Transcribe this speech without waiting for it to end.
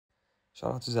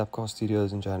Shout out to Zapcast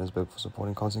Studios in Johannesburg for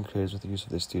supporting content creators with the use of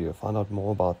their studio. Find out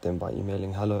more about them by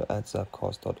emailing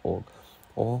hello@zapcast.org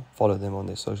or follow them on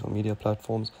their social media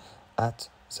platforms at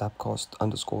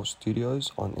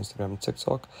Zapcast_studios on Instagram and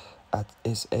TikTok, at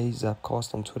SA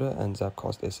Zapcast on Twitter, and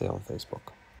Zapcast SA on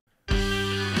Facebook.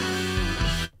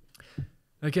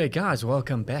 Okay, guys,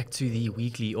 welcome back to the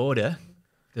weekly order.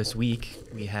 This week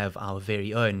we have our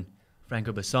very own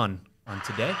Franco Basson on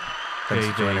today. Thanks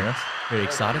for joining us. Very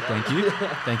excited. Thank you.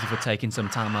 Thank you for taking some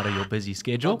time out of your busy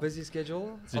schedule Busy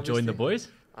schedule. to join the boys.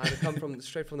 I had to come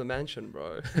straight from the mansion,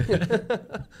 bro.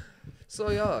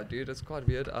 So yeah, dude, it's quite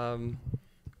weird.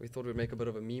 We thought we'd make a bit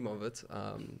of a meme of it.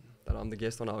 That I'm the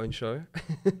guest on our own show.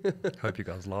 Hope you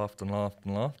guys laughed and laughed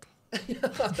and laughed.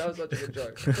 That was such a good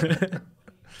joke.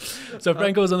 So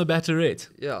Franco's on the Bachelorette.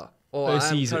 Yeah. Or First I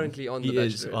am season. currently on He the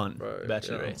is Bachelorette, on bro.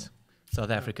 Bachelorette, Yeah. South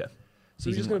Africa. So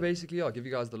we're Season just going to one. basically give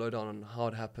you guys the lowdown on how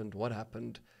it happened, what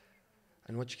happened,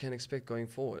 and what you can expect going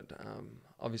forward.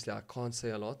 Obviously, I can't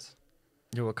say a lot.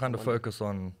 You will kind of Wonder- focus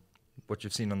on what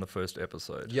you've seen on the first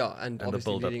episode. Yeah, and the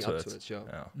obviously build-up leading to up to it. it,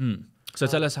 yeah. Yeah. So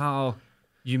tell us how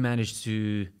you managed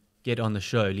to get on the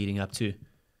show leading up to.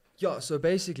 Yeah, so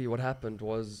basically what happened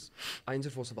was I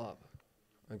entered for Survive,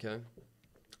 okay?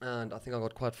 And I think I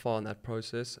got quite far in that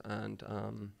process, and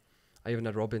I even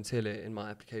had Robin Taylor in my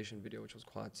application video, which was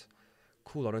quite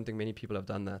cool. I don't think many people have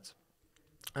done that.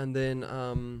 And then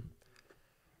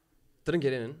didn't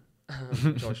get in,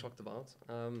 which I was shocked about.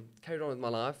 Carried on with my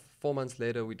life. 4 months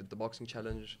later, we did the boxing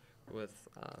challenge with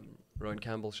Rowan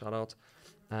Campbell, shout out.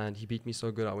 And he beat me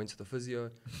so good, I went to the physio.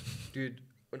 Dude,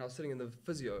 when I was sitting in the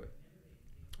physio,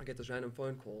 I get this random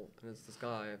phone call, and it's this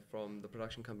guy from the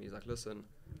production company. He's like, listen,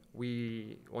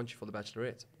 we want you for the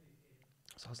Bachelorette.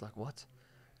 So I was like, what?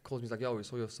 Calls me, he's like, yeah, we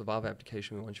saw your Survivor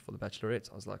application, we want you for the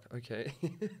Bachelorette. I was like, okay.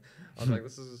 I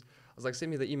was like, send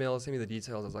me the email, send me the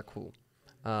details. I was like, cool.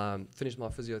 Finished my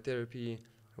physiotherapy,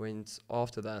 went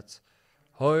after that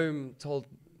home, told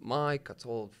Mike, I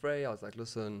told Frey, I was like,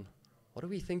 listen, what do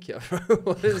we think here?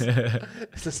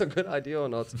 Is this a good idea or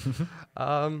not?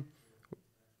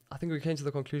 I think we came to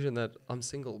the conclusion that I'm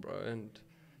single, bro, and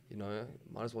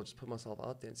might as well just put myself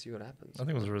out there and see what happens. I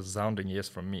think it was a resounding yes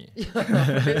from me. I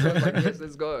was like, yes,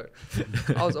 let's go.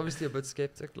 I was obviously a bit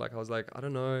skeptic. Like, I was like, I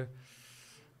don't know.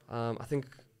 I think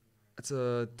it's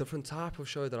a different type of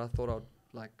show that I thought I'd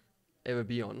like ever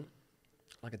be on,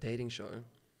 like a dating show.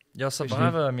 Yeah,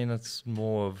 Survivor, I mean, it's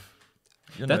more of...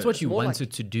 That's what you more wanted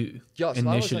like- to do Yeah, so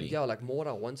initially. I was like, like more what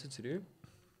I wanted to do.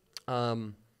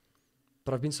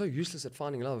 But I've been so useless at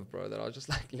finding love, bro, that I was just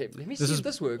like, let me see if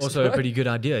this works. Also a pretty good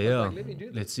idea, I was yeah. like, let me do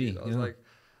this, Let's see. dude. I was yeah. like,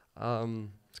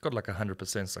 It's got like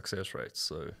 100% success rate,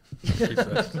 so keep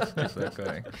that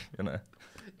going,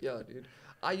 yeah, dude.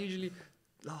 I usually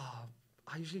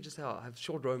just have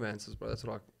short romances, bro. That's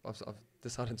what I've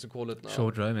decided to call it now.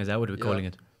 Short romance, is that what we're calling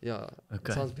it? Yeah.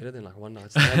 Okay. It sounds better than like one night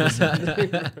stand or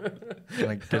something. And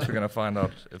I guess we're going to find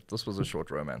out if this was a short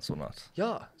romance or not.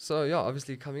 Yeah. So yeah,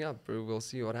 obviously coming up, bro, we'll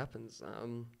see what happens.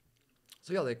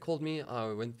 So yeah, they called me.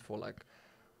 I went for like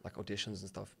auditions and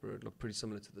stuff, bro. It looked pretty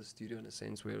similar to the studio in a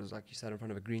sense, where it was like you sat in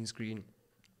front of a green screen.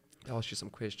 They asked you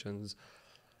some questions.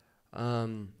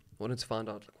 Wanted to find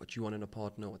out like, what you want in a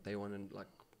partner, what they want, and like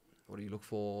what do you look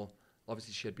for.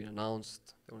 Obviously, she had been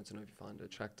announced. They wanted to know if you find her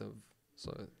attractive.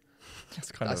 So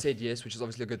It's kind I of... said yes, which is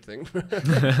obviously a good thing.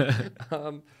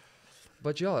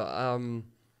 But yeah,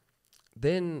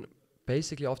 then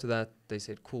basically after that, they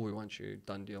said, cool, we want you,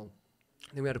 done deal.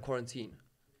 Then we had a quarantine,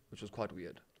 which was quite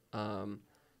weird.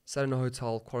 Sat in a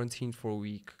hotel, quarantined for a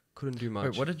week, couldn't do much.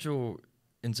 Wait, what did your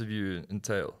interview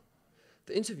entail?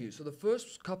 The interview, so the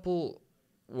first couple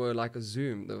were like a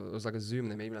Zoom. There was like a Zoom.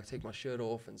 They made me like take my shirt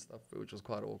off and stuff, which was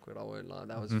quite awkward. I won't lie.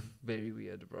 That was very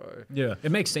weird, bro. Yeah,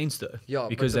 it makes sense though. Yeah,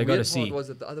 because but they the got to weird see. part was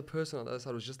that the other person on the other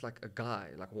side was just like a guy,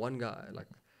 like one guy, like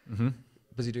Mm-hmm.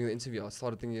 busy doing the interview. I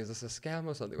started thinking, is this a scam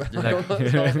or something? You're I like-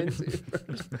 don't know what I'm into.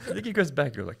 I think he goes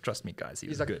back, you're like, trust me, guys, he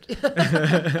He's was like-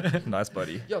 good. Nice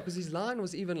buddy. Yeah, because his line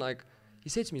was even like, he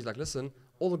said to me, he's like, listen,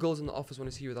 all the girls in the office want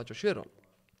to see you without your shirt on.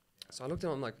 So I looked at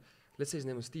him, I'm like, let's say his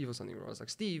name was Steve or something, bro. I was like,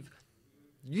 Steve,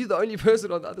 you're the only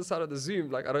person on the other side of the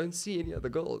Zoom. Like, I don't see any other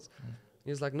girls. He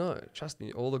was like, no, trust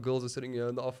me, all the girls are sitting here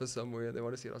in the office somewhere. They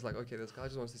want to see it. I was like, okay, this guy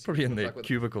just wants to see Probably what in you their look like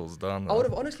cubicles down I there. would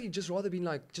have honestly just rather been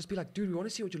like, just be like, dude, we want to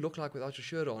see what you look like without your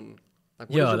shirt on. Like,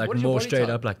 what is Yeah, your- like what is your more body straight type?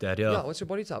 up like that. Yeah, Yeah. what's your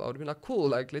body type? I would have been like, cool,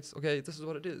 like, this is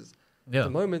what it is. At Yeah. the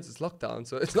moment, it's lockdown,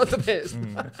 so it's not the best.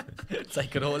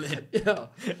 Take it all in. Yeah.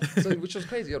 So, which was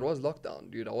crazy. It was lockdown,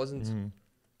 dude. I wasn't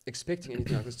expecting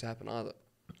anything like this to happen either.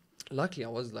 Luckily, I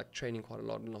was like training quite a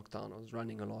lot in lockdown. I was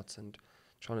running a lot and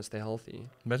trying to stay healthy.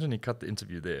 Imagine he cut the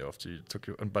interview there after you took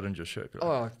your unbuttoned your shirt. Like,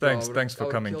 Oh, thanks for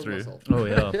coming through. Myself. Oh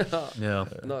yeah, yeah.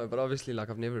 No, but obviously, like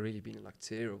I've never really been in like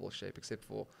terrible shape except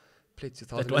for Play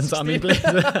That one time in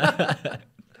 2016. place.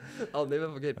 I'll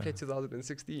never forget Play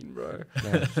 2016, bro.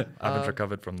 Yeah, I haven't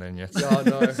recovered from then yet. Yeah,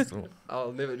 no. Still.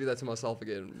 I'll never do that to myself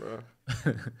again, bro.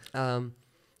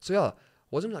 So yeah,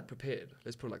 wasn't like prepared.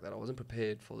 Let's put it like that. I wasn't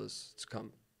prepared for this to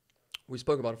come. We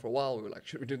spoke about it for a while. We were like,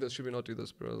 should we do this? Should we not do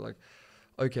this, bro? Like,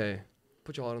 okay,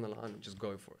 put your heart on the line and just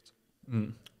go for it.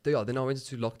 Mm. Then I went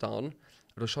into lockdown.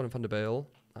 It was shot in Van der Bijl,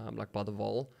 like by the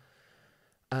Vol.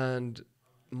 And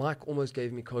Mike almost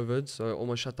gave me COVID, so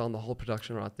almost shut down the whole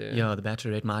production right there. Yeah, the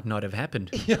Bachelorette might not have happened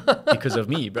because of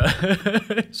me, bro.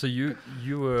 So you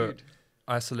were Dude.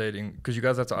 isolating, because you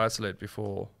guys had to isolate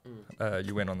before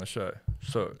you went on the show.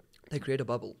 So They create a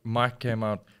bubble. Mike came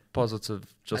out positive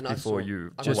just And I before saw-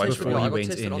 you I Just got went tested, before for you it. I got went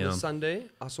tested in, on yeah. the Sunday.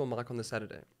 I saw Mike on the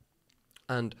Saturday.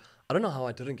 And I don't know how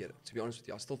I didn't get it, to be honest with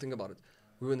you. I still think about it.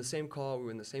 We were in the same car. We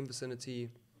were in the same vicinity.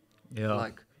 Yeah,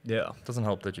 Like, yeah. Doesn't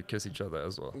help that you kiss each other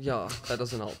as well. yeah, that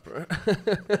doesn't help, bro.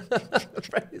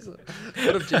 Fraser.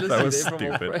 Bit of jealousy That was there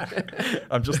from our stupid. friend.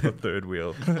 I'm just the third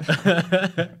wheel.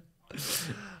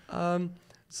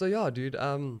 So yeah, dude.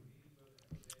 I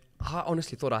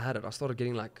honestly thought I had it. I started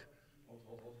getting like.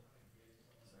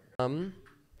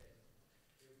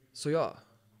 So yeah,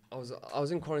 I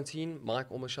was in quarantine. Mike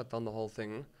almost shut down the whole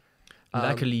thing.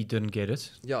 Luckily, you didn't get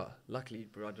it. Yeah, luckily,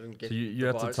 bro, I didn't get. So you the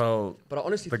had to virus. tell But I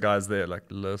honestly. the guys there, like,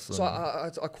 listen. So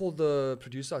I called the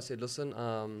producer. I said, listen,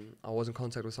 I was in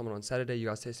contact with someone on Saturday. You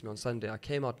guys tested me on Sunday. I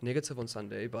came out negative on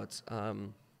Sunday, but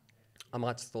it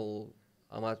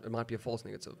might be a false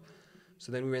negative.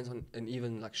 So then we went on an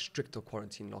even like stricter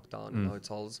quarantine lockdown in the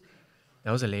hotels.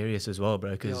 That was hilarious as well,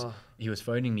 bro, because Yeah. he was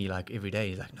phoning me like every day.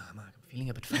 He's like, no, Mike, I'm feeling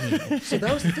a bit funny. So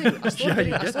that was the thing. I started, Yeah, getting,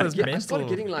 you get those I started mental-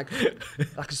 getting like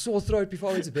a sore throat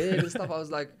before I went to bed and stuff. I was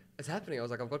like, it's happening. I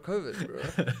was like, I've got COVID,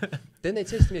 bro. Then they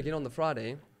tested me again on the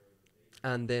Friday,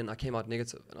 and then I came out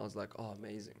negative, and I was like, oh,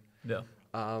 amazing. Yeah,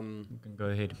 you can go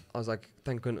ahead. I was like,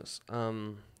 thank goodness.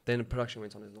 Then the production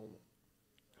went on as normal.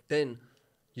 Then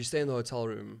you stay in the hotel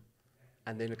room,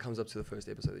 and then it comes up to the first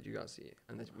episode that you guys see,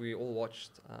 and that we all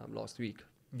watched last week.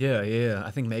 Yeah.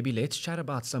 I think maybe let's chat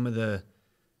about some of the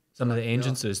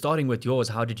entrances. Starting with yours,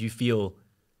 how did you feel?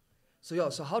 So yeah,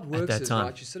 so how it works that is time.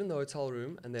 right. You sit in the hotel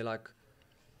room, and they're like,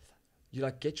 you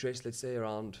like get dressed. Let's say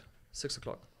around 6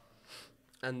 o'clock,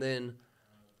 and then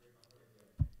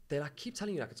they like keep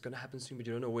telling you like it's gonna happen soon, but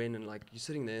you don't know when. And like you're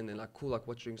sitting there, and they're like, cool, like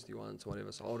what drinks do you want or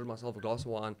whatever. So I ordered myself a glass of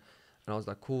wine, and I was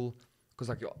like, cool, because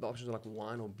like the options are like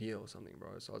wine or beer or something, bro.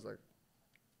 So I was like,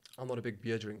 I'm not a big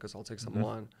beer drinker, so I'll take some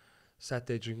wine. Sat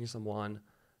there drinking some wine,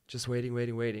 just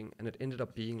waiting, and it ended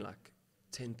up being like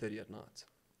 10:30 at night.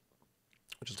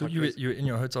 Which is So quite you crazy. were in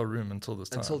your hotel room until this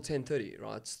time. Until 10:30,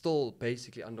 right? Still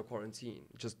basically under quarantine,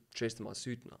 just dressed in my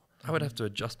suit now. I would have to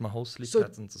adjust my whole sleep So-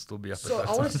 pattern to still be up So at that I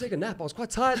time. wanted to take a nap. I was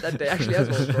quite tired that day, actually, as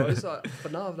well, bro. So,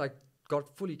 but now I've like got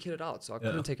fully kitted out, so I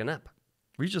couldn't take a nap.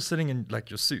 Were you just sitting in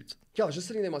like your suit? Yeah, I was just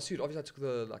sitting there in my suit. Obviously, I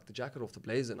took the jacket off, the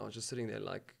blazer, and I was just sitting there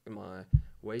like in my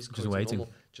waistcoat, Just and waiting.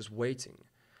 normal, just waiting.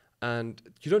 And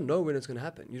you don't know when it's gonna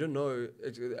happen. You don't know.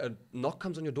 A knock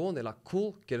comes on your door, and they're like,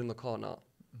 "Cool, get in the car now."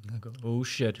 I go, oh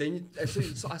shit. Then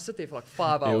so I sit there for like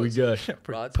 5 Here we hours. go. Pretty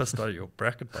Right. pissed out of your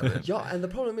bracket by then. Yeah, and the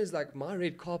problem is like my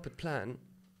red carpet plan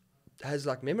has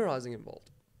like memorizing involved.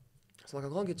 So like I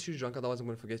can't get too drunk, otherwise I'm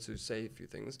gonna forget to say a few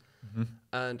things,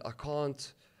 and I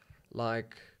can't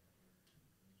like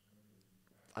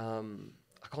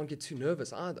I can't get too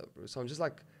nervous either, bro. So I'm just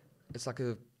like, it's like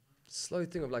a slow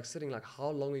thing of like sitting like, how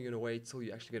long are you gonna wait till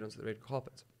you actually get onto the red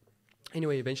carpet?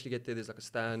 Anyway, you eventually get there. There's like a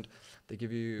stand. They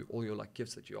give you all your like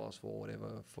gifts that you ask for,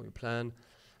 whatever, for your plan.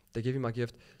 They give you my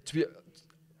gift.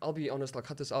 I'll be honest. I'll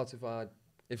cut this out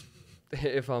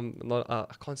if I'm not.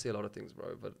 I can't say a lot of things,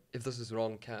 bro. But if this is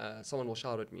wrong, someone will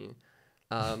shout at me.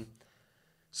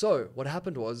 So what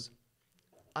happened was,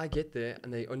 I get there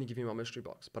and they only give me my mystery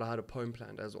box, but I had a poem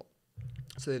planned as well.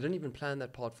 So they didn't even plan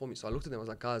that part for me. So I looked at them. I was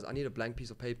like, guys, I need a blank piece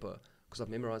of paper because I've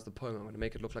memorized the poem. I'm going to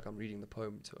make it look like I'm reading the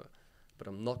poem to her. But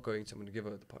I'm not going to. I'm going to give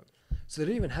her the poem. So they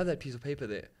didn't even have that piece of paper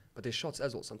there. But there's shots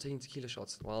as well. So I'm taking tequila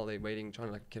shots while they're waiting, trying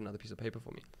to like get another piece of paper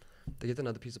for me. They get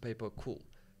another piece of paper. Cool.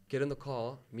 Get in the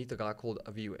car. Meet a guy called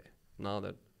Aviwe. Now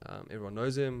that everyone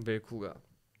knows him, very cool guy.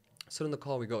 Sit in the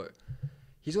car. We go.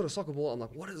 He's got a soccer ball. I'm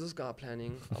like, what is this guy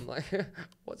planning? I'm like,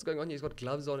 what's going on? He's got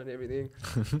gloves on and everything.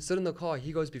 Sit in the car.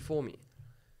 He goes before me.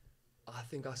 I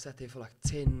think I sat there for like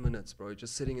 10 minutes, bro,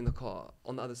 just sitting in the car.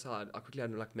 On the other side, I quickly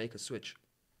had to like make a switch.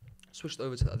 Switched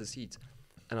over to the other seat.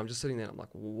 And I'm just sitting there. I'm like,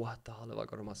 what the hell have I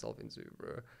gotten myself into,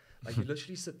 bro? Like, you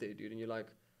literally sit there, dude, and you're like,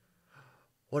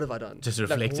 what have I done? Just Like,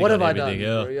 reflecting what on have I everything,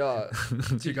 done? yeah. Bro?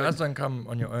 So you guys don't come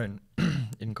on your own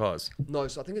in cars. No,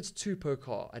 so I think it's 2 per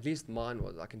car. At least mine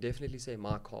was. I can definitely say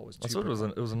my car was 2 I thought per it was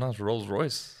car. it was a nice Rolls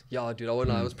Royce. Yeah, dude, I won't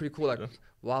lie. It was pretty cool. Like,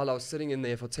 while I was sitting in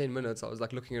there for 10 minutes, I was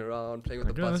like looking around, playing with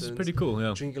the This buttons, is pretty cool,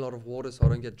 yeah. drinking a lot of water so I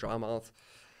don't get dry mouth.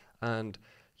 And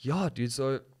yeah, dude,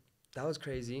 so that was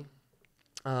crazy.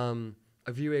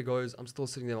 A viewer goes, I'm still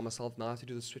sitting there by myself. Now I have to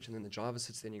do the switch. And then the driver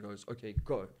sits there and he goes, okay,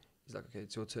 go. He's like, okay,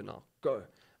 it's your turn now. Go. And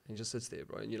he just sits there,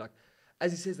 bro. And you're like,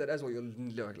 as he says that as well,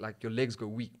 your legs go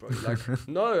weak, bro. You're like,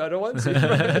 no, I don't want to.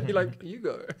 Bro. You're like, you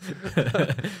go.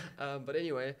 But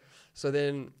anyway, so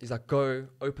then he's like, go,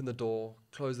 open the door,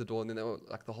 close the door. And then they were,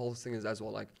 like the whole thing is as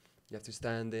well, like you have to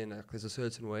stand there and like, there's a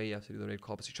certain way you have to do the red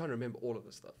carpet. So you're trying to remember all of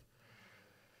this stuff.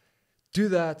 Do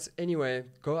that. Anyway,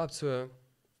 go up to her,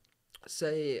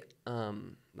 say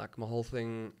like my whole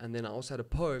thing. And then I also had a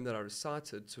poem that I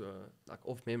recited to her, like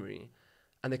off memory.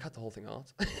 And they cut the whole thing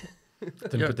out.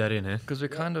 Didn't put that in, eh? Because we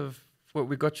kind of,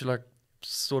 we got you like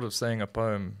sort of saying a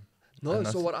poem. No, And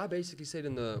so that's- what I basically said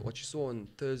in what you saw on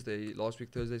last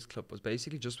week Thursday's clip was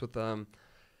basically just with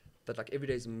that like every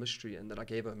day is a mystery and that I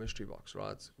gave her a mystery box,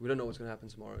 right? We don't know what's going to happen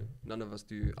tomorrow. None of us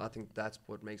do. I think that's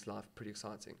what makes life pretty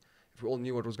exciting. If we all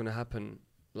knew what was going to happen,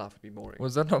 life would be boring.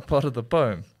 Was that not part of the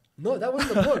poem? No, that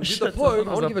wasn't the poem. Dude, Shit, the I thought poem,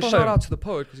 it I was want to a give a shout poem. out to the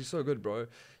poet because he's so good, bro.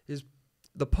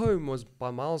 The poem was by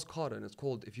Miles Carter and it's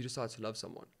called If You Decide to Love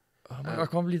Someone. Oh my God, I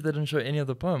can't believe they didn't show any of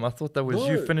the poem. I thought that was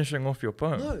you No. finishing off your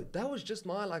poem. No, that was just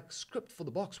my like script for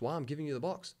the box. Why I'm giving you the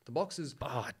box. The box is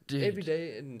Oh, dude. every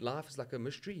day in life is like a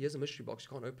mystery. Here's a mystery box. You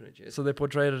can't open it yet. So they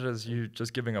portrayed it as you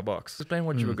just giving a box. Explain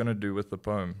what you were going to do with the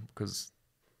poem, because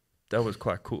that was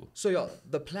quite cool. So yeah,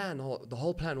 the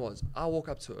whole plan was I walk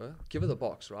up to her, give her the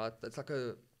box, right?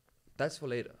 That's for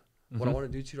later. What I want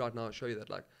to do to you right now is show you that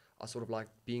like I sort of like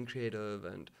being creative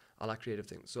and I like creative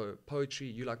things. So poetry,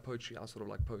 you like poetry, I sort of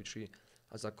like poetry.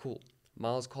 I was like, cool.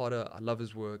 Miles Carter, I love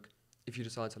his work. If You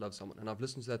Decide to Love Someone. And I've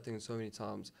listened to that thing so many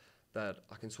times that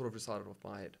I can sort of recite it off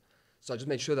my head. So I just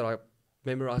made sure that I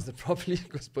memorized it properly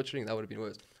because butchering, that would have been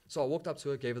worse. So I walked up to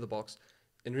her, gave her the box.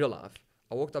 In real life,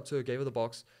 I walked up to her, gave her the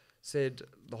box, said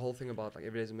the whole thing about like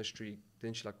every day's a mystery.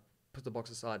 Then she like put the box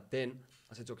aside. Then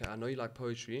I said, okay, I know you like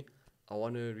poetry. I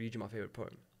want to read you my favorite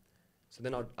poem. So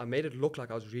then I made it look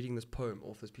like I was reading this poem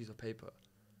off this piece of paper.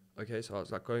 Okay, so I was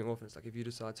like going off and it's like, if you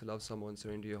decide to love someone,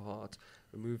 surrender your heart,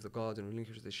 remove the guards and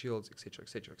relinquish their shields, etc.,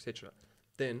 etc., etc.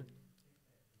 Then,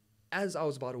 as I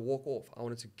was about to walk off, I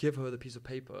wanted to give her the piece of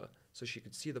paper so she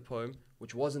could see the poem,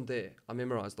 which wasn't there. I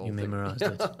memorized the whole You thing. memorized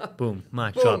it. Boom.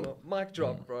 Mic Boom, drop. mic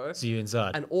drop, bro. See you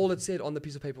inside. And all it said on the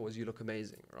piece of paper was, you look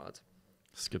amazing, right?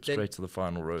 Skip Then- straight to the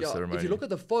final rose Yeah, ceremony. if you look at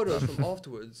the photos from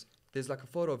afterwards, there's like a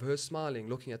photo of her smiling,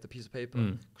 looking at the piece of paper.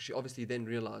 Mm. 'Cause she obviously then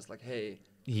realized, like, hey,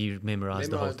 He memorized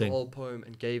the whole memorized the thing. whole poem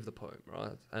and gave the poem,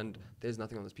 right? And there's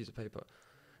nothing on this piece of paper.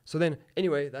 So then,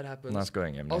 anyway, that happened. Nice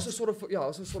going, I Emily. also sort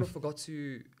of forgot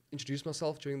to introduce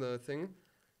myself during the thing.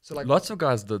 So like, Lots of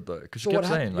guys did though, because so you what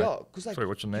kept saying happened? like, Yeah, because like, sorry,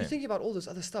 what's your you're name? thinking about all this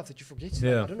other stuff that you forget.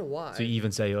 Yeah. I don't know why. So you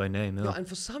even say your own name. yeah, Yeah. and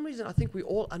for some reason, I think we're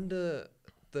all under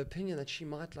the opinion that she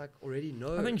might like already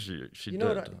know. I think she you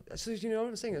know did. what so you know what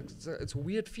I'm saying? It's a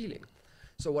weird feeling.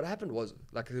 So what happened was,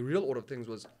 like, the real order of things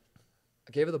was,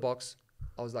 I gave her the box.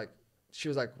 I was like, she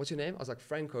was like, what's your name? I was like,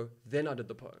 Franco. Then I did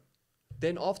the poem.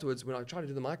 Then afterwards, when I tried to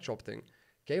do the mic drop thing,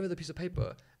 gave her the piece of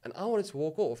paper, and I wanted to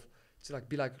walk off to like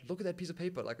be like, look at that piece of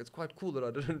paper. Like, it's quite cool that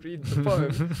I didn't read the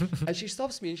poem. And she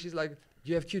stops me and she's like,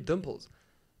 you have cute dimples.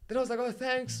 Then I was like, oh,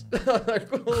 thanks. I'm like,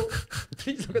 cool.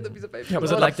 Please look at the piece of paper. Yeah,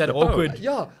 was I it like that the awkward?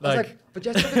 yeah, I was Like- like, but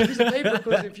you have to look at the piece of paper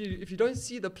because if you don't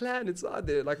see the plan inside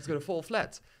there, like, it's gonna fall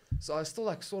flat. So I still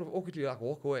like sort of awkwardly like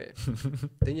walk away.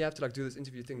 Then you have to like do this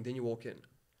interview thing. Then you walk in.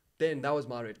 Then that was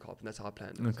my red carpet. And that's how I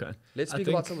planned it. Okay. Let's I speak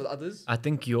about think- some of the others. I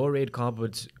think your red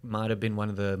carpet might have been one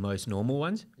of the most normal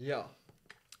ones. Yeah.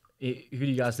 Who do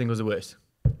you guys think was the worst?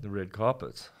 The red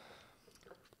carpet.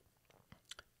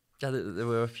 Yeah, there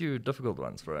were a few difficult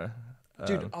ones, bro.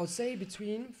 Dude, I would say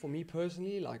for me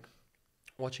personally, like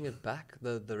watching it back,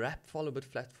 the rap fell a bit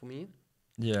flat for me.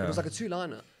 yeah, It was like a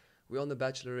 2-liner. We're on the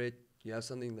Bachelorette. You have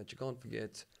something that you can't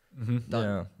forget. Mm-hmm. Done.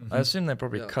 yeah. I assume they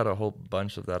probably Yeah. cut a whole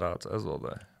bunch of that out as well,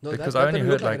 though. No, because that I only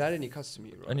didn't heard look like like it had any cuts to me,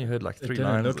 bro. only heard like It 3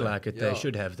 didn't lines. look there. like it. Yeah. They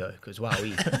should have though, because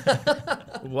wowee,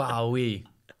 wowee,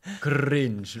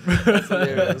 cringe. That's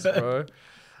hilarious, bro.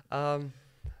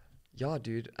 Yeah,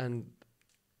 dude. And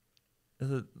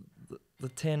The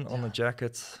 10 on the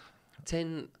jackets.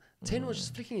 10 was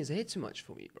just flicking his hair too much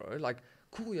for me, bro. Like,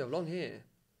 cool, you have long hair.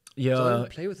 Yeah, So I don't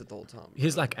play with it the whole time.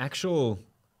 his like actual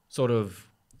sort of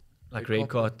like Red red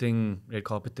carpet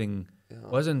thing Yeah.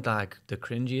 wasn't like the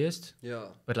cringiest, Yeah.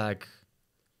 but like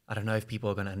I don't know if people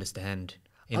are gonna understand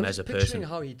him I'm as just a picturing person.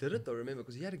 how he did it though. Remember,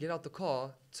 because he had to get out the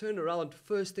car, turn around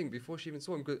first thing before she even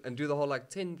saw him, and do the whole like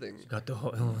 10 thing. Got the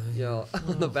whole. Yeah,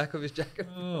 on the back of his jacket.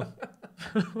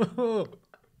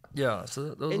 Yeah, so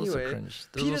that was also Anyway, cringe.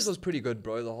 There Peter's was pretty good,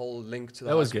 bro. The whole link to the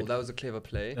That high was school, good. that was a clever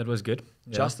play. That was good.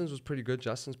 Yeah. Justin's was pretty good.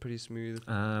 Justin's pretty smooth.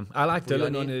 I like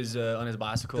Dylan Vuyani. on his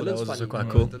bicycle. That Dylan's was also funny. quite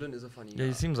bro. cool. Dylan is a funny Yeah, he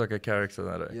guy. seems like a character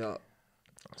that Yeah.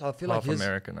 So I feel half like his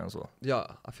American as well. Yeah,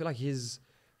 I feel like his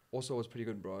also was pretty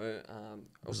good, bro. Was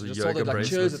Also it just told yoga it like cheers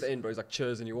bracelets? at the end, bro. He's like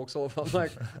cheers, and he walks off. I'm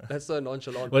like, that's so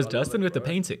nonchalant. Was but I love Justin it, with the bro.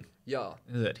 painting? Yeah.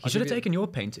 Is it? He I'll should have give you- taken your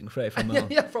painting, Frey, from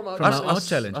Yeah, from our From challenge. our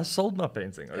challenge. I sold my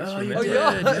painting. I just Oh, you Oh remembered.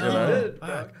 yeah, did, you yeah. did,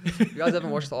 bro. You guys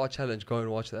haven't watched the art challenge? Go and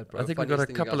watch that, bro. I think we got Funniest a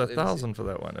thing you couple guys of will ever see. thousand for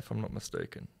that one, if I'm not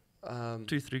mistaken.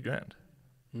 2-3 grand.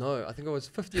 No, I think it was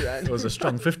 50 rand. It was a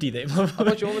strong 50 there. I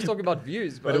thought you were almost talking about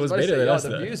views, bro. But it I was about to better say, than yeah, us, the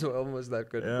though. views were almost that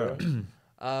good,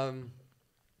 bro.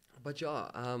 But yeah,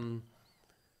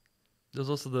 There's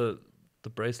also the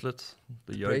bracelets,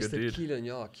 the yoga bracelet dude. Keelan,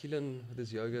 yeah, Keelan with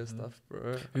his yoga stuff,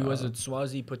 bro. Who was it?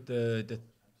 Swazi put that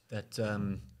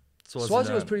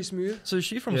Swazi was pretty smooth. So is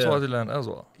she from Yeah. Swaziland as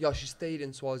well? Yeah, she stayed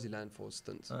in Swaziland for a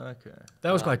stint. Okay.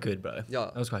 that was quite good, bro. Yeah,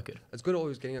 That was quite good. it's good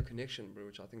always getting a connection, bro,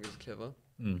 which I think is clever.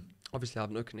 Mm. Obviously, I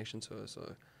have no connection to her,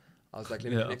 so I was like,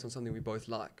 let me Yeah. connect on something we both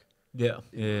like. Yeah,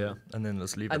 yeah. And then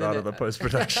let's leave And it then out of the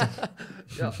post-production.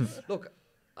 Yeah, look,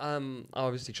 I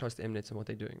obviously trust the Mnets and what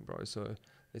they're doing, bro. So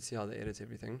let's see how they edit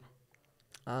everything.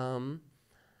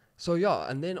 So yeah,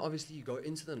 and then obviously you go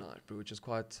into the night, bro, which is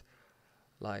quite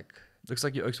like, Looks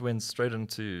like you Oaks went straight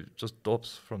into just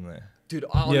dorps from there. dude,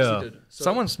 I honestly Yeah. did. So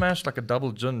Someone smashed like a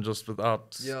double gin just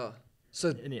without yeah.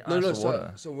 So any no, ice no. or So,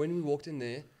 water. so when we walked in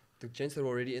there, the gents that were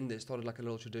already in there started like a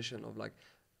little tradition of like,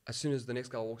 as soon as the next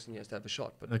guy walks in, he has to have a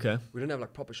shot. But Okay. we didn't have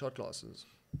like proper shot glasses,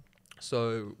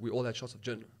 so we all had shots of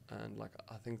gin, and like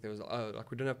I think there was like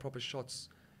we didn't have proper shots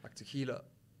like tequila,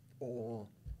 or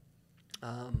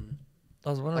I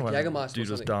was wondering like why Jägermeister or the dude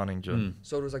was something. downing gin. Mm.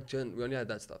 so it was like gin. We only had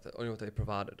that stuff, only what they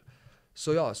provided.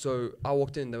 So yeah, so I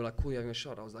walked in, they were like, "Cool, you having a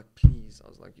shot?" I was like, "Please." I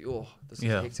was like, "Yo, this is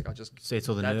Yeah. hectic." I just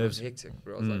Settle the that nerves. was hectic,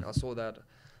 bro. I was like, Mm. I saw that.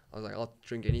 I was like, I'll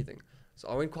drink anything. So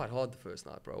I went quite hard the first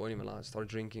night, bro. I won't even lie. I started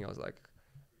drinking. I was like,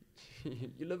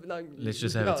 you live young. Let's you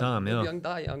just live have a time, live yeah. young,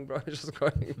 die young, bro. Just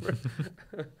going,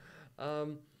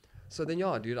 bro. So then,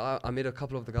 yeah, dude, I met a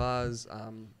couple of the guys,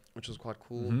 which was quite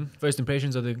cool. Mhm. First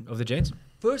impressions of the gents?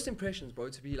 First impressions, bro,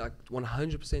 to be like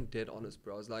 100% dead honest,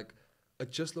 bro. I was like, it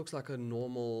just looks like a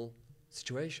normal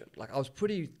situation. Like, I was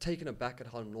pretty taken aback at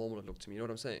how normal it looked to me. You know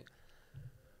what I'm saying?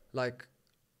 Like,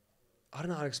 I don't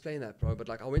know how to explain that, bro, but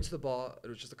like I went to the bar, it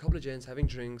was just a couple of gents having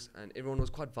drinks, and everyone was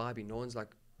quite vibey. No one's like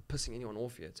pissing anyone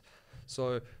off yet.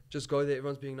 So just go there,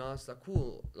 everyone's being nice, like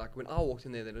cool. Like when I walked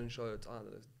in there, they didn't show it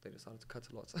either. They decided to cut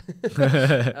a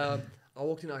lot. I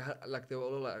walked in, I had, like they were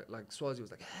all like Swazi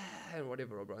was like, hey, and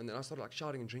whatever, bro. And then I started like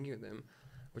shouting and drinking with them,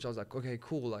 which I was like, okay,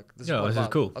 cool. Like this Yeah, is, this my is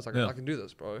vibe. cool. I was like, Yeah. I can do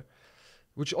this, bro.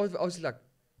 Which obviously like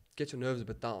gets your nerves a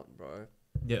bit down, bro.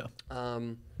 Yeah.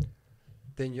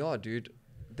 Then yeah, dude.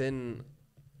 Then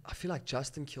I feel like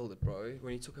Justin killed it, bro,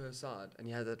 when he took her aside and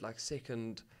he had that like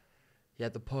second. He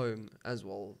had the poem as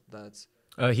well. That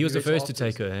He was the read first to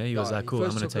afterwards. take her. Eh? He was Yeah, like, he cool, I'm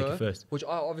first going to took take her, it first. which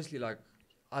I obviously like.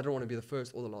 I don't want to be the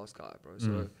first or the last guy, bro. So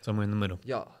Mm, somewhere in the middle.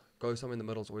 yeah, go somewhere in the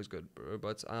middle is always good, bro.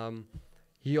 But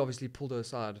he obviously pulled her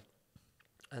aside,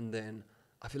 and then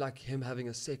I feel like him having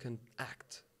a second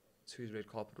act to his red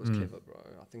carpet was clever, bro.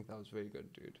 I think that was very good,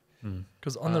 dude. Mm.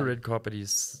 Because on the Um, red carpet, he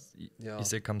Yeah.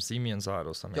 said, come see me inside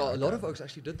or something. Yeah, like a lot that. of folks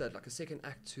actually did that, like a second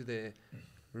act to their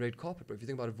red carpet, bro. If you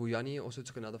think about it, Vuyani also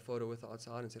took another photo with her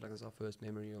outside and said, like, this is our first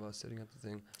memory of us sitting at the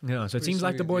thing. Yeah, so it Pretty seems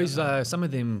like the smooth, boys, yeah. some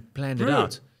of them planned it Bro,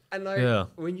 out. And like, Yeah.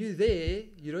 when you're there,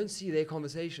 you don't see their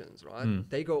conversations, right? Mm.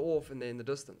 They go off and they're in the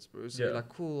distance, bro. So you're Yeah. like,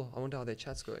 cool, I wonder how their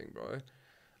chat's going, bro.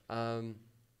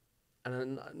 And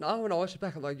then now when I watch it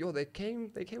back, I'm like, yo, they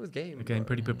came with game. They came bro.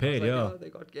 pretty I was prepared, like, yeah. Yo, they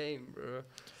got game, bro.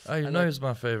 Oh, you and know like- who's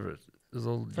my favorite? Is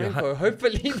all Franco,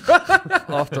 hopefully, bro.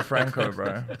 after Franco,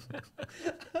 bro.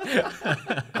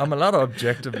 I'm allowed to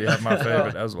objectively have my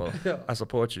favorite as well. Yeah. I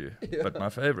support you, but my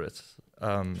favorite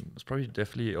was probably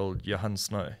definitely old Johan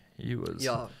Snow. He was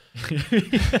Yeah.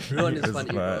 Ruan is was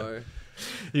funny, mad. bro.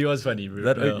 He was funny, bro.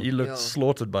 that Yeah. he looked Yeah.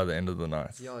 slaughtered by the end of the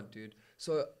night. Yeah, dude.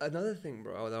 So another thing,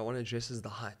 bro, that I want to address is the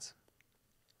height.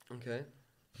 Okay?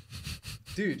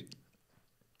 Dude,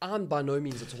 I'm by no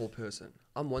means a tall person.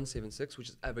 I'm 176, which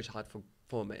is average height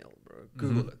for a male, bro.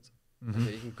 Google it.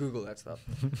 Okay, you can Google that stuff.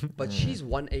 But she's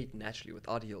 1'8" naturally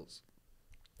without heels.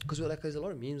 Because like, there's a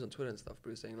lot of memes on Twitter and stuff,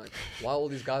 bro, saying like, why are all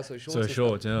these guys so short? So and stuff?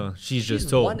 short, yeah. She's just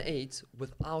She's tall. 1'8"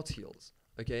 without heels.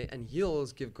 Okay, and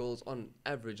heels give girls on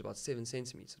average about 7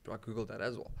 centimeters. Bro, I googled that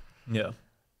as well. Yeah.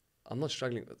 I'm not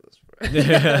struggling with this,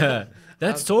 bro.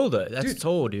 That's tall though. That's dude,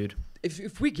 tall, dude.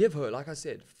 If we give her, like I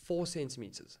said, 4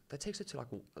 centimeters, that takes her to like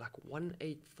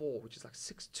 184, which is like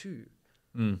 6'2".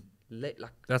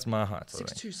 Like That's my height.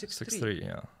 6'2", 6'3". 6'3",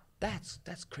 yeah.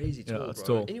 That's crazy Yeah, tall, that's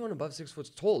bro. tall. Anyone above 6 foot's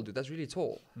tall, dude. That's really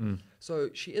tall. So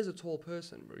she is a tall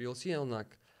person, bro. You'll see her on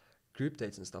like group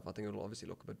dates and stuff. I think it'll obviously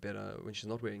look a bit better when she's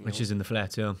not wearing When heels. she's in the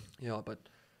flat, yeah. Yeah, but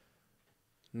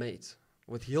mate,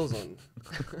 with heels on.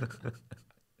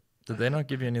 Did they not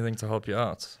give you anything to help you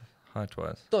out,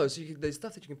 height-wise? No, so there's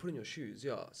stuff that you can put in your shoes,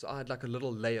 yeah. So I had like a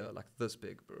little layer like this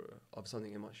big, bro, of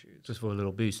something in my shoes. Just for a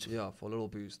little boost. Yeah, for a little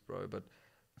boost, bro. But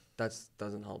that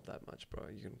doesn't help that much, bro.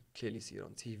 You can clearly see it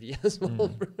on TV as well,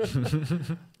 bro.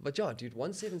 But yeah, dude,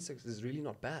 176 is really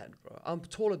not bad, bro. I'm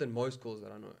taller than most girls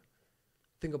that I know.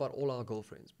 Think about all our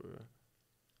girlfriends, bro.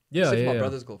 Yeah, Except yeah. my yeah.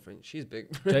 brother's girlfriend. She's big.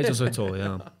 Jade's also tall,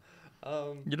 yeah.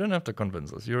 You don't have to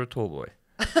convince us. You're a tall boy.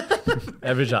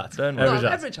 Average height. Don't No, Average I'm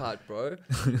height. average height, bro.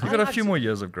 You got a few more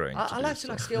years of growing. I to like do, to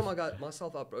like scale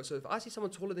myself up, bro. So if I see someone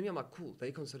taller than me, I'm like, cool.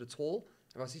 They consider tall.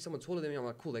 If I see someone taller than me, I'm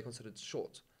like, cool. They consider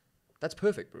short. That's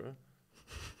perfect, bro.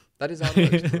 That is how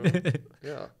it works, bro.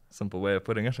 Yeah, Simple way of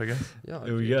putting it, I guess. yeah.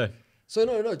 There we dude. go. So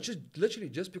no, just literally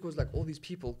just because like all these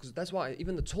people, because that's why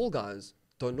even the tall guys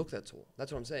don't look that tall.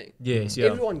 That's what I'm saying. Yes, yeah.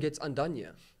 Everyone gets undone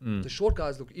here. The short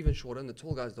guys look even shorter, and the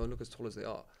tall guys don't look as tall as they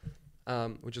are,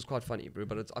 which is quite funny, bro.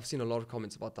 But I've seen a lot of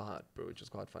comments about the height, bro, which is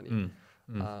quite funny.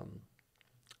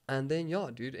 And then yeah,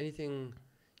 dude, anything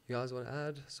you guys want to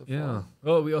add so far? Yeah.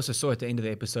 Well, we also saw at the end of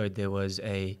the episode there was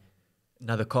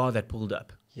another car that pulled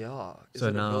up. Yeah. Is So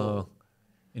it a girl? now,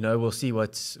 you know, we'll see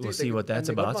what that's and they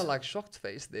about. got my like shocked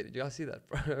face there. Did you guys see that,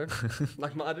 bro?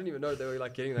 Like I didn't even know they were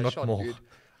like getting that Not shot, more. dude.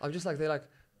 I'm just like they're like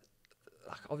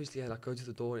obviously I like go to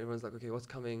the door and everyone's like, okay, what's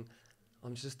coming?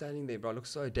 I'm just standing there, bro. I look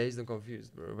so dazed and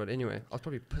confused, bro. But anyway, I was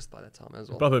probably pissed by that time as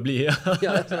well. Probably, yeah.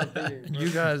 Yeah, that's what I'm thinking. You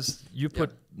guys, you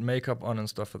put makeup on and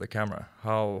stuff for the camera.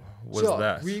 How was So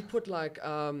that? we put like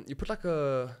you put like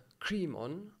a cream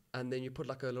on, and then you put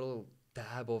like a little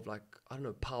dab of like I don't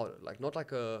know powder, like not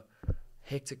like a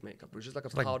hectic makeup, but just like a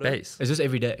It's like powder. base. Is this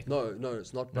every day? No,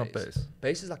 it's not base. Not base.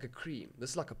 Base is like a cream.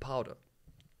 This is like a powder,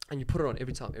 and you put it on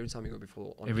every time you go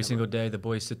before. On Every camera. single day, the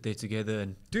boys sit there together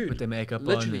and Dude, put their makeup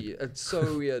Literally, it's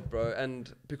so weird, bro. And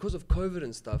because of COVID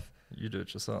and stuff, You do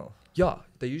it yourself. yeah,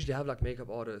 they usually have like makeup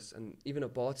artists and even a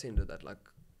bartender that like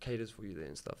caters for you there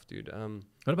and stuff, dude. on.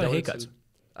 What about they went haircuts?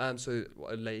 to- so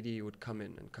a lady would come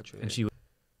in and cut your hair. And she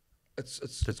It's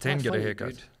Did it's Ten quite get a funny, haircut?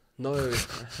 dude. No. He'll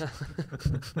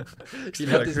Like,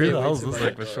 have this who hair the way hell's too this much,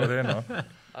 like with bro. short hair now?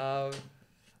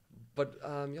 But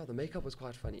yeah, the makeup was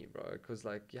quite funny, bro. Because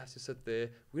like you have to sit there.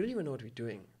 We don't even know what we're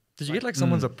doing. Did you get like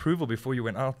someone's approval before you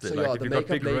went out there? So like yeah, if the you got makeup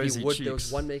big lady rosy would. cheeks. There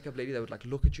was one makeup lady that would like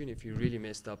look at you, and if you really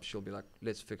messed up, she'll be like,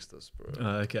 "Let's fix this, bro."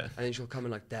 okay. And then she'll come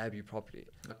and like dab you properly,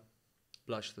 like,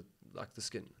 blush the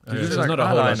skin. You So use there's like not a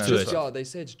whole lot eyeliner to and it. stuff. Yeah, they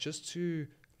said just to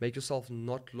make yourself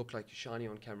not look like you're shiny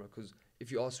on camera. Because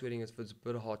if you are sweating, if it's a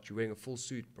bit hot, you're wearing a full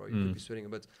suit, bro. You could be sweating a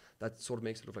bit. That sort of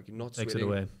makes it look like you're not Takes it sweating,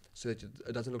 away. so that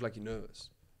it doesn't look like you're nervous.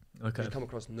 Okay. You come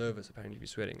across nervous apparently if you're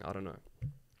sweating. I don't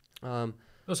know.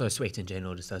 Also, sweat in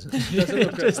general just doesn't. Doesn't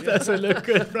look good. just doesn't look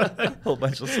good, bro. Whole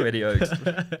bunch of sweaty oaks.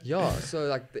 Yeah, so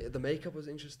like the makeup was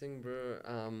interesting, bro.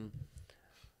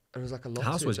 It was like a lot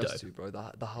house to was adjust dope. to,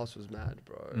 bro. The house was mad,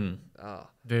 bro.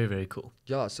 Very, very cool.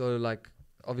 Yeah, so like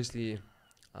obviously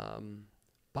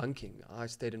bunking. I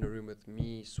stayed in a room with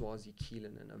me, Swazi,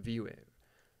 Keelan, and Aviwe.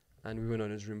 And we went on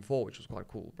his room 4, which was quite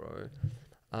cool, bro.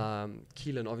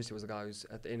 Keelan obviously was the guy who's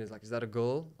at the end is like, is that a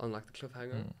girl on like the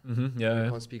cliffhanger? Mm-hmm. I Yeah.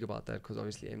 can't speak about that because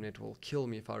obviously Mnet will kill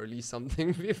me if I release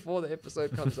something before the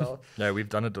episode comes out. Yeah, we've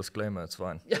done a disclaimer. It's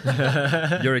fine.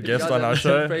 You're a guest on our Check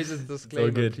show. Fraser's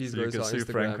disclaimer. good. Please So go you to can our sue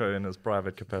Instagram. Franco in his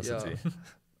private capacity. Yeah.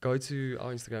 Go to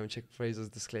our Instagram and check Fraser's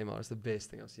disclaimer. It's the best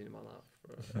thing I've seen in my life,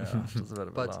 bro. Yeah, just a bit of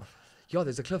a But- laugh. Yeah,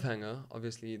 there's a cliffhanger.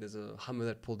 Obviously, there's a Hummer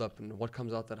that pulled up, and what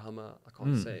comes out that Hummer, I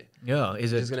can't say. Yeah.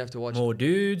 Is You're it just gonna have to watch more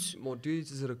dudes? more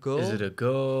dudes. Is it a girl? Is it a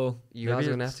girl? You Maybe guys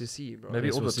are gonna it's- have to see, bro. Maybe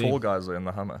Yes, all we'll the see. tall guys are in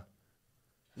the Hummer.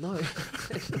 No.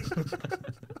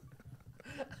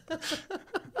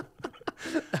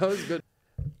 That was good.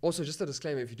 Also, just a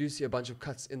disclaimer: if you do see a bunch of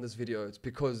cuts in this video, it's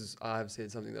because I have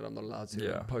said something that I'm not allowed to.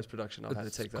 Yeah. In post-production, I've had to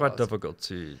It's take that quite out. difficult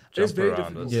to It's jump very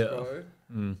around. difficult, Yeah. bro.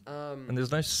 Mm. And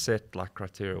there's no set like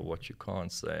criteria of what you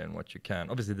can't say and what you can.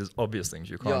 Obviously, there's obvious things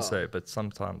you can't Yeah. say, but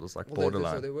sometimes it's like Well,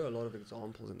 borderline. there were a lot of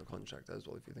examples in the contract as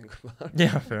well, if you think about it.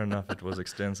 Yeah, fair enough. It was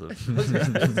extensive.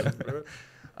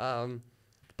 Bro.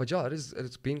 But yeah,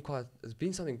 it's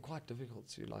been something quite difficult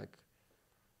to like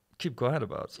Keep quiet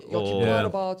about. keep Or Yeah. quiet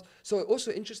about. So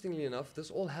also interestingly enough,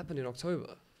 this all happened in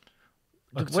October.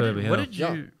 what October, did, yeah. what did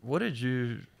Yeah. you what did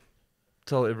you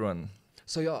tell everyone.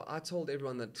 So yeah, I told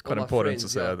everyone that It's quite important to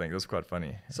say. I think that's quite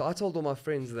funny. So I told all my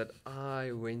friends that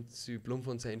I went to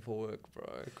Bloemfontein for work, bro.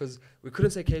 Because we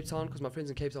couldn't say Cape Town because my friends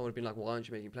in Cape Town would have been like, "Why aren't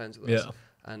you making plans with us?" Yeah.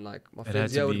 And like my It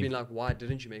friends had to would have be. been like, "Why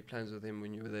didn't you make plans with him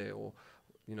when you were there?" Or,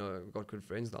 we got good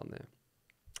friends down there.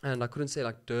 And I couldn't say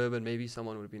like Durban. Maybe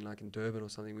someone would have been like in Durban or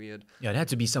something weird. Yeah, it had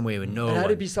to be somewhere where It had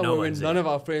to be somewhere where none of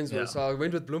our friends Yeah. were. So I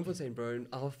went with Bloemfontein, bro. And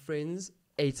our friends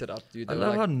ate it up, dude. I They were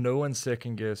love how like, no one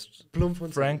second guessed.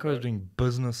 Bloemfontein, Franco's bro. doing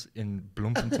business in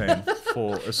Bloemfontein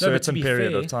for a certain be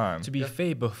period fair, of time. To be Yeah.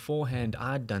 fair, beforehand,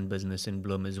 I'd done business in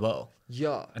Bloem as well.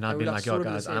 Yeah. And I'd we're, been like, "Yo, sort of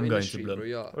in the guys, same I'm going to industry, Bloem." bro,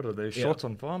 yeah. What are they? Yeah. Shots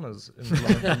on farmers in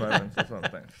the moment or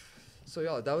something. So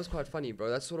yeah, that was quite funny, bro.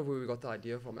 That's sort of where we got the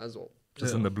idea from as well.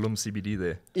 Just Yeah. in the Bloem CBD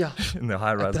there, Yeah. in the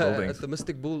high-rise buildings. At the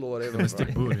Mystic Bull or whatever.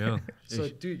 Mystic bro. Bull, yeah. So,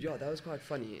 dude, yeah, that was quite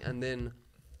funny. And then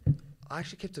I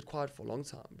actually kept it quiet for a long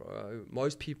time, bro.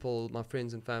 Most people, my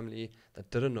friends and family that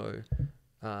didn't know,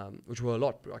 which were a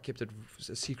lot, bro, I kept it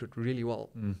a secret really well.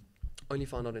 Mm. Only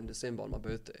found out in December on my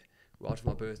birthday. We were out for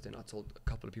my birthday, and I told a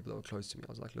couple of people that were close to me.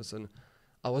 I was like, "Listen,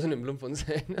 I wasn't in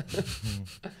Bloemfontein."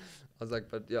 I was like,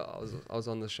 "But yeah, I was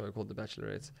on this show called The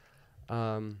Bachelorette."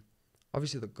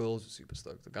 Obviously, the girls were super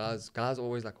stoked. The guys were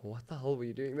always like, "What the hell were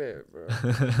you doing there, bro?"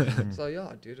 So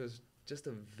yeah, dude, it was just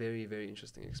a very, very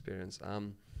interesting experience.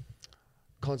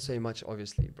 Can't say much,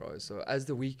 obviously, bro. So as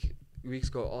the weeks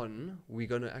go on, we're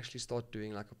gonna actually start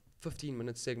doing like a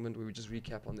 15-minute segment where we just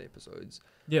recap on the episodes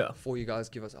Yeah. for you guys,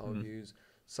 give us our views.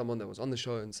 Someone that was on the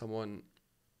show and someone,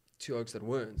 two oaks that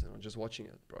weren't, and are just watching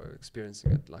it, bro,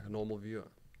 experiencing it like a normal viewer.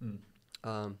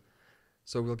 Mm.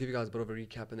 So we'll give you guys a bit of a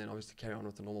recap and then obviously carry on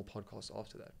with the normal podcast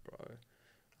after that,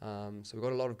 bro. So we've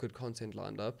got a lot of good content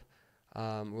lined up.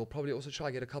 We'll probably also try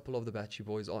to get a couple of the Batchy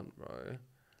boys on, bro.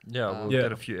 Yeah, we'll Yeah.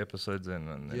 get a few episodes in,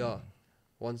 and then Yeah.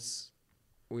 Once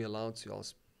we're allowed to, I'll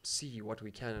see what we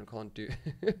can and can't do.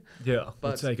 Yeah. We'll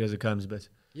But- take it as it comes, but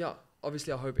Yeah,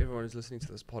 obviously I hope everyone is listening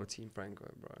to this part of Team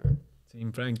Franco, bro. Team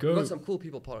We've Franco. got some cool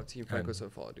people part of Team Franco And- so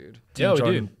far, dude. Yeah, we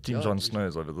John, do. Team Yeah, Jon we-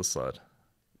 Snow's over this side.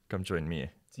 Come join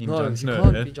me. Team No, Jon you Snow.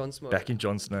 can't eh? be Jon Snow. Backing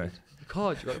Jon Snow. You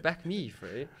can't. You got to back me,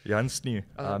 Frey. Jan Sneeuw.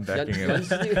 I'm backing him.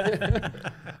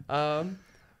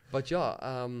 But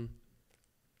yeah,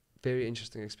 very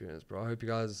interesting experience, bro. I hope you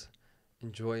guys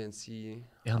enjoy and see.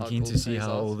 Yeah, I'm how it keen all to see plays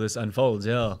how out. all this unfolds,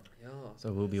 yeah. Yeah.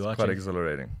 So we'll be Quite watching.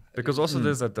 exhilarating. Because also Mm.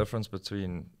 there's that difference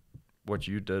between what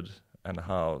you did and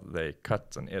how they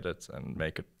cut and edit and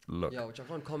make it look. Yeah, which I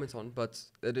can't comment on, but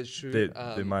it is true.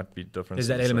 There might be differences.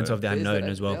 There's that element so- of the There's unknown that,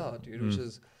 as well. Yeah, dude, which Mm.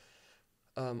 is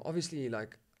obviously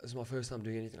like this is my first time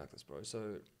doing anything like this, bro.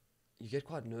 So you get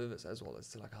quite nervous as well as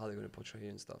to like how they're going to portray you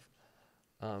and stuff.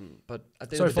 But at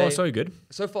the end So of the far, day, so good.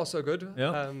 so far so good.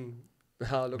 Yeah.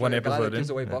 I look One like a guy episode that gives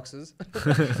in, away yeah. boxes.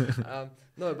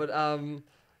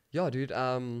 Yeah, dude.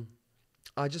 I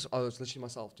was literally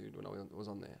myself, dude, when I was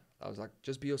on there. I was like,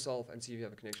 just be yourself and see if you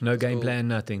have a connection. No with this game girl. plan,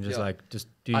 nothing. Just Yeah. like, just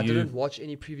do I you. didn't watch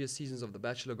any previous seasons of The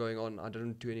Bachelor going on. I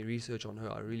didn't do any research on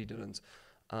her. I really didn't.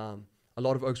 A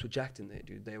lot of oaks were jacked in there,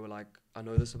 dude. They were like, I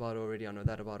know this about her already. I know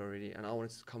that about her already. And I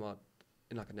wanted to come out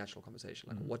in like a natural conversation.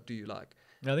 Like, what do you like?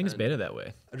 I think it's and- better that way.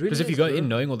 It really Because if you is, go bro. in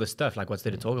knowing all this stuff, like what's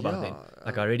there to talk about then? Yeah,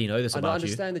 Like I already know this And I about you.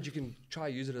 understand that you can try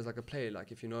use it as like a play.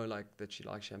 Like if you know like that she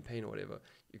likes champagne or whatever,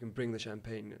 you can bring the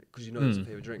champagne because you know it's her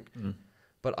favorite drink.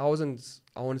 But I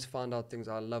wanted to find out things.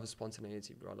 I love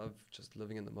spontaneity, bro. I love just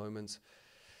living in the moment.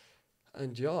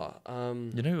 And yeah,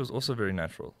 You know, it was also very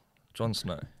natural. Jon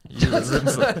Snow. He was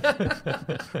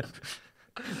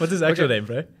What's his actual name,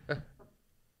 bro?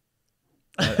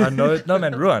 I know it. No,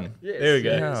 man, Ruan. yes, There we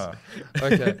go. Yeah.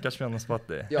 Okay. Catch me on the spot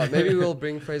there. Yeah, maybe we'll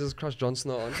bring Fraser's crush Jon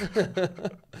Snow on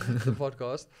the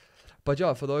podcast. But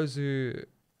yeah, for those who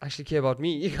actually care about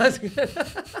me, you guys can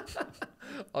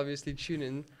obviously tune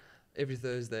in every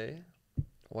Thursday.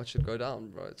 Watch it go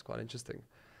down, bro. It's quite interesting.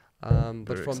 But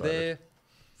Very from excited. there,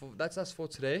 that's us for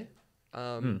today.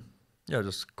 Yeah,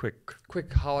 just quick.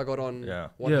 Quick, how I got on, Yeah.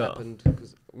 what Yeah. happened,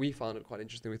 because we found it quite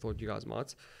interesting. We thought you guys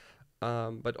might.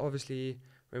 But obviously,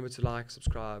 remember to like,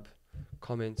 subscribe,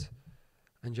 comment,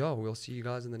 and yeah, we'll see you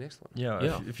guys in the next one. Yeah,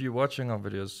 Yeah. If you're watching our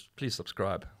videos, please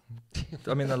subscribe.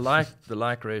 I mean, the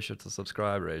like ratio to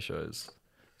subscribe ratio is.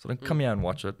 So don't come here and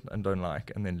watch it and don't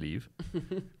like and then leave.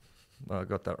 No, I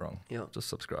got that wrong. Yeah. Just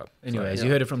subscribe. Anyways, yeah.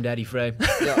 you heard it from Daddy Frey.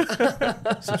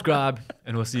 Yeah. Subscribe,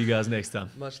 and we'll see you guys next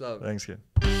time. Much love. Thanks, kid.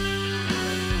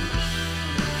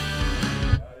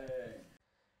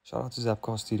 Shout out to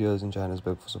Zapcast Studios in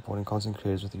Johannesburg for supporting content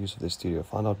creators with the use of their studio.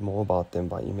 Find out more about them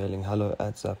by emailing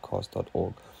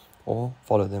hello@zapcast.org or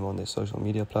follow them on their social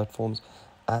media platforms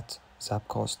at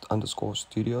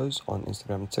Zapcast_studios on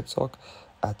Instagram and TikTok,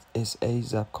 at SA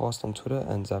Zapcast on Twitter,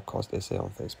 and Zapcast SA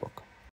on Facebook.